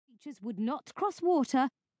creatures would not cross water,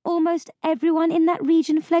 almost everyone in that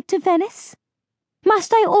region fled to Venice.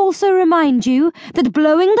 Must I also remind you that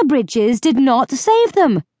blowing the bridges did not save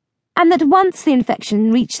them, and that once the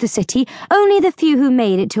infection reached the city, only the few who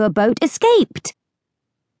made it to a boat escaped?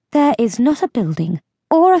 There is not a building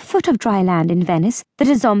or a foot of dry land in Venice that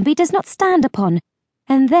a zombie does not stand upon,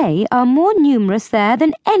 and they are more numerous there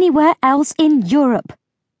than anywhere else in Europe.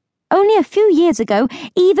 Only a few years ago,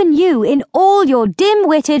 even you, in all your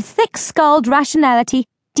dim-witted, thick-skulled rationality,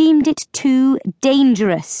 deemed it too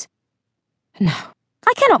dangerous. No,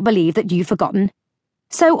 I cannot believe that you've forgotten.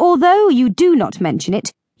 So although you do not mention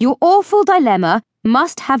it, your awful dilemma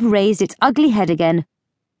must have raised its ugly head again.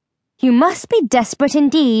 You must be desperate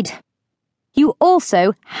indeed. You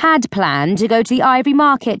also had planned to go to the Ivory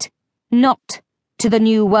Market, not to the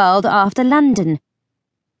New World after London.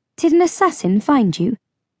 Did an assassin find you?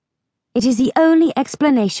 It is the only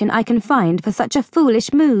explanation I can find for such a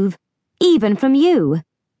foolish move, even from you.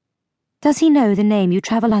 Does he know the name you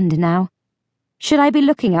travel under now? Should I be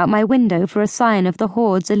looking out my window for a sign of the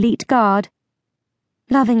Horde's elite guard?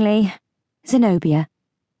 Lovingly, Zenobia.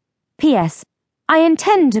 P.S. I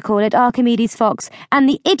intend to call it Archimedes' Fox and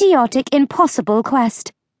the idiotic, impossible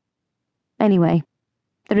quest. Anyway,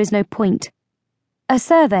 there is no point. A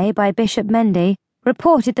survey by Bishop Mendy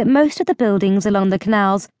reported that most of the buildings along the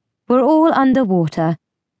canals were all underwater,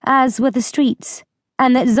 as were the streets,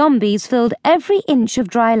 and that zombies filled every inch of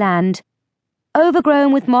dry land.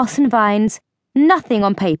 Overgrown with moss and vines, nothing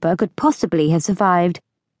on paper could possibly have survived.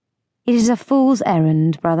 It is a fool's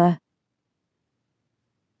errand, brother.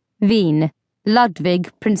 Wien, Ludwig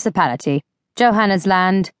Principality,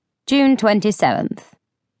 Johannesland, June 27th.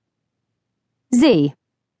 Z.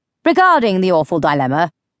 Regarding the awful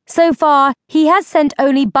dilemma, so far he has sent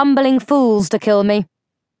only bumbling fools to kill me.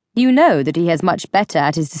 You know that he has much better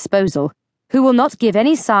at his disposal, who will not give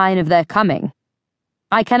any sign of their coming.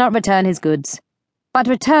 I cannot return his goods, but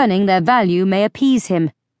returning their value may appease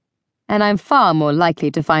him, and I'm far more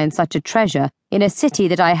likely to find such a treasure in a city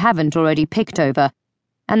that I haven't already picked over,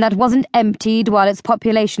 and that wasn't emptied while its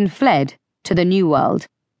population fled to the New World.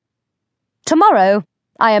 Tomorrow,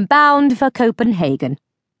 I am bound for Copenhagen.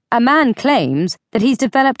 A man claims that he's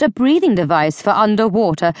developed a breathing device for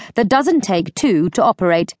underwater that doesn't take two to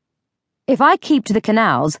operate. If I keep to the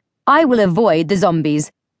canals, I will avoid the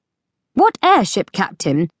zombies. What airship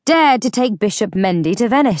captain dared to take Bishop Mendy to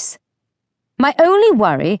Venice? My only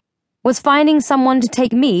worry was finding someone to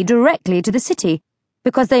take me directly to the city,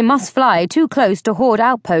 because they must fly too close to Horde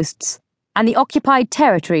outposts and the occupied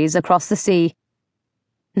territories across the sea.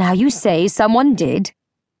 Now you say someone did?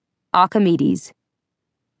 Archimedes.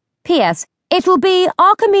 P.S. It will be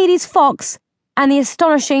Archimedes' Fox and the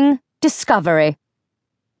astonishing discovery.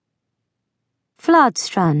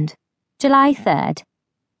 Fladstrand, July 3rd.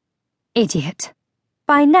 Idiot.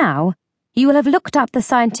 By now, you will have looked up the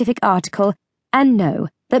scientific article and know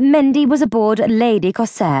that Mendy was aboard Lady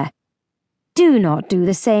Corsair. Do not do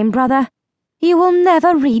the same, brother. You will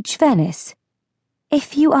never reach Venice.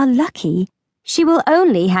 If you are lucky, she will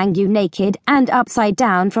only hang you naked and upside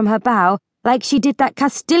down from her bow like she did that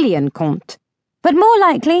Castilian comte. But more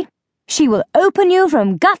likely, she will open you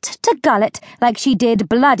from gut to gullet like she did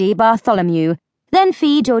bloody Bartholomew, then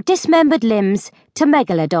feed your dismembered limbs to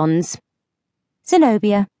megalodons.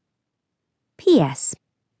 Zenobia. P.S.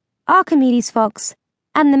 Archimedes' Fox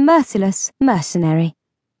and the merciless mercenary.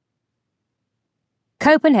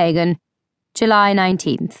 Copenhagen, July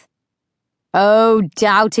 19th. Oh,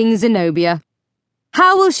 doubting Zenobia.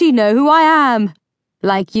 How will she know who I am?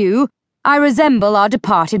 Like you, I resemble our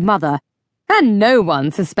departed mother, and no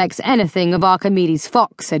one suspects anything of Archimedes'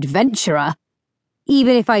 Fox, adventurer.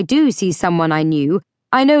 Even if I do see someone I knew,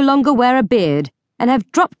 I no longer wear a beard, and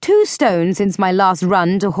have dropped 2 stones since my last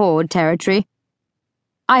run to Horde territory.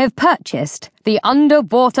 I have purchased the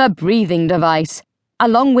underwater breathing device,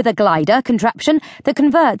 along with a glider contraption that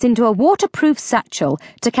converts into a waterproof satchel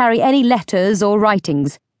to carry any letters or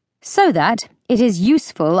writings, so that it is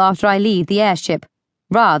useful after I leave the airship,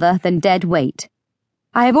 rather than dead weight.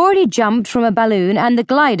 I have already jumped from a balloon and the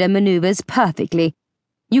glider maneuvers perfectly.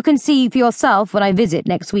 You can see for yourself when I visit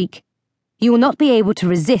next week. You will not be able to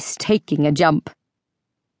resist taking a jump.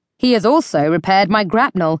 He has also repaired my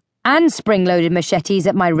grapnel and spring-loaded machetes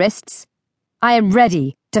at my wrists. I am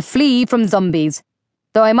ready to flee from zombies,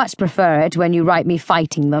 though I much prefer it when you write me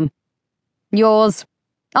fighting them. Yours,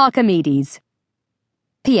 Archimedes.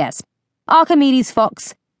 P.S. Archimedes'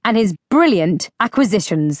 Fox and his brilliant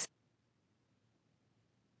acquisitions.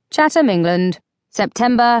 Chatham, England,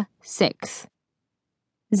 September 6th.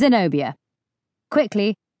 Zenobia.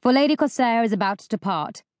 Quickly, for Lady Corsair is about to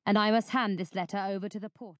depart, and I must hand this letter over to the porter.